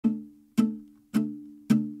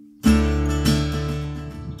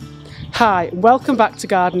Hi, and welcome back to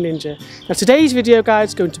Garden Ninja. Now today's video guide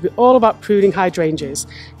is going to be all about pruning hydrangeas,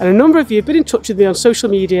 and a number of you have been in touch with me on social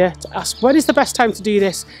media to ask when is the best time to do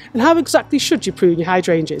this and how exactly should you prune your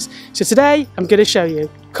hydrangeas. So today I'm going to show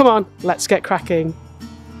you. Come on, let's get cracking.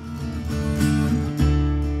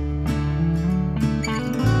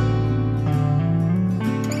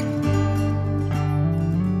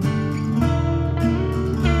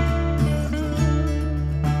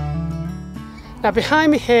 Now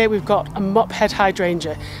behind me here we've got a mop head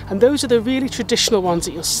hydrangea, and those are the really traditional ones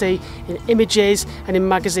that you'll see in images and in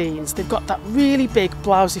magazines. They've got that really big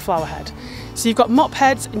blousy flower head. So you've got mop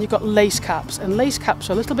heads and you've got lace caps, and lace caps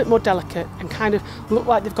are a little bit more delicate and kind of look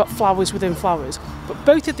like they've got flowers within flowers. But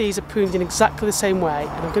both of these are pruned in exactly the same way,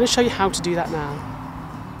 and I'm going to show you how to do that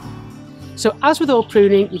now. So as with all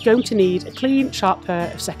pruning, you're going to need a clean, sharp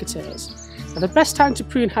pair of secateurs. Now the best time to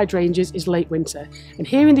prune hydrangeas is late winter, and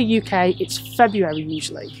here in the UK it's February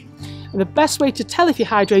usually. And the best way to tell if your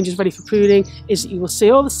hydrangea is ready for pruning is that you will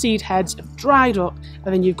see all the seed heads have dried up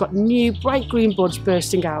and then you've got new bright green buds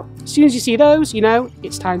bursting out. As soon as you see those, you know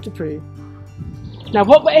it's time to prune. Now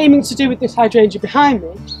what we're aiming to do with this hydrangea behind me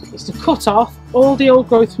is to cut off all the old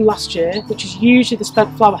growth from last year, which is usually the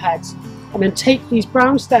spent flower heads, and then take these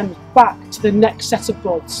brown stems back to the next set of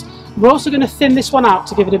buds. We're also going to thin this one out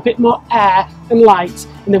to give it a bit more air and light,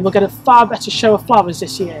 and then we'll get a far better show of flowers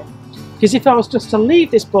this year. Because if I was just to leave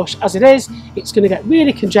this bush as it is, it's going to get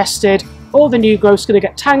really congested, all the new growth's going to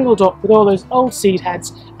get tangled up with all those old seed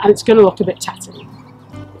heads, and it's going to look a bit tatty.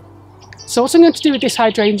 So what I'm going to do with this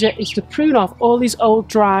hydrangea is to prune off all these old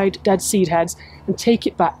dried dead seed heads and take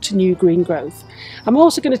it back to new green growth. I'm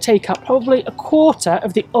also going to take out probably a quarter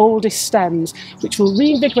of the oldest stems, which will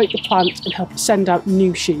reinvigorate the plant and help it send out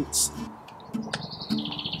new shoots.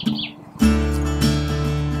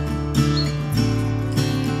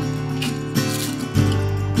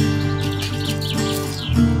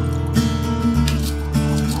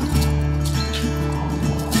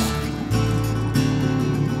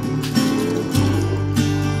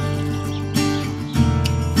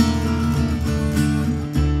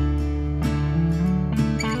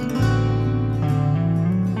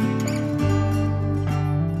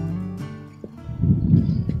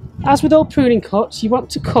 As with all pruning cuts, you want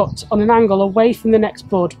to cut on an angle away from the next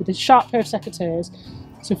bud with a sharp pair of secateurs.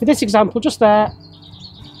 So for this example, just there,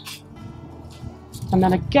 and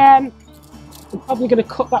then again, I'm probably going to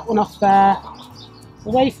cut that one off there,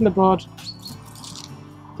 away from the bud.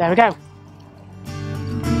 There we go.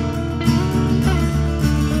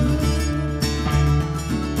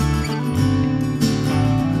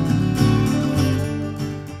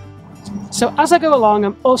 So as I go along,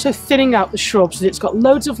 I'm also thinning out the shrub so that it's got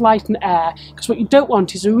loads of light and air, because what you don't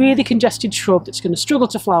want is a really congested shrub that's going to struggle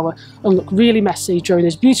to flower and look really messy during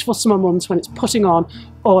those beautiful summer months when it's putting on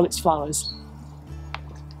all its flowers.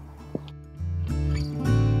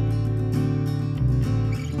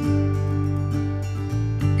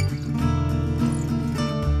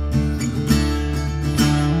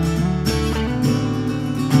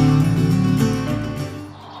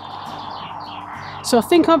 So I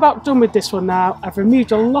think I'm about done with this one now. I've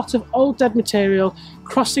removed a lot of old dead material,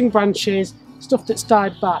 crossing branches, stuff that's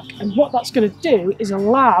died back, and what that's going to do is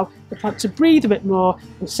allow the plant to breathe a bit more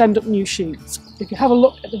and send up new shoots. If you have a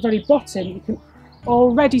look at the very bottom, you can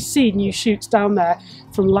already see new shoots down there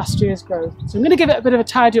from last year's growth. So I'm going to give it a bit of a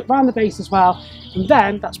tidy up around the base as well, and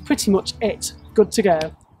then that's pretty much it. Good to go.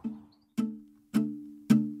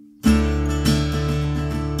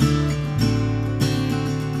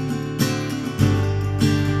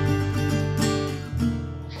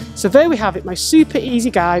 So there we have it, my super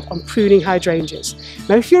easy guide on pruning hydrangeas.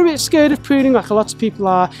 Now if you're a bit scared of pruning like a lot of people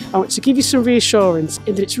are, I want to give you some reassurance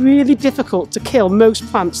in that it's really difficult to kill most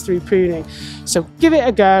plants through pruning. So give it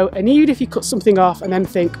a go, and even if you cut something off and then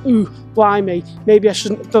think, ooh, blimey, maybe I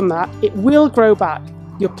shouldn't have done that, it will grow back.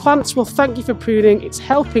 Your plants will thank you for pruning. It's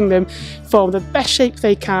helping them form the best shape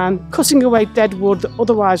they can, cutting away dead wood that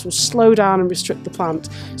otherwise will slow down and restrict the plant.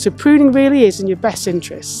 So pruning really is in your best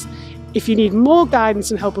interests. If you need more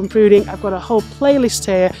guidance and help on pruning, I've got a whole playlist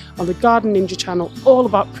here on the Garden Ninja channel all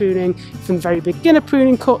about pruning, from very beginner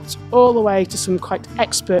pruning cuts all the way to some quite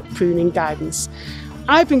expert pruning guidance.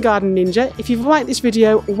 I've been Garden Ninja. If you've liked this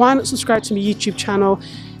video, why not subscribe to my YouTube channel,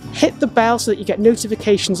 hit the bell so that you get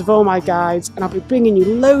notifications of all my guides, and I'll be bringing you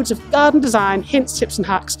loads of garden design hints, tips and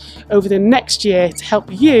hacks over the next year to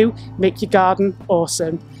help you make your garden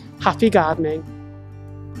awesome. Happy gardening.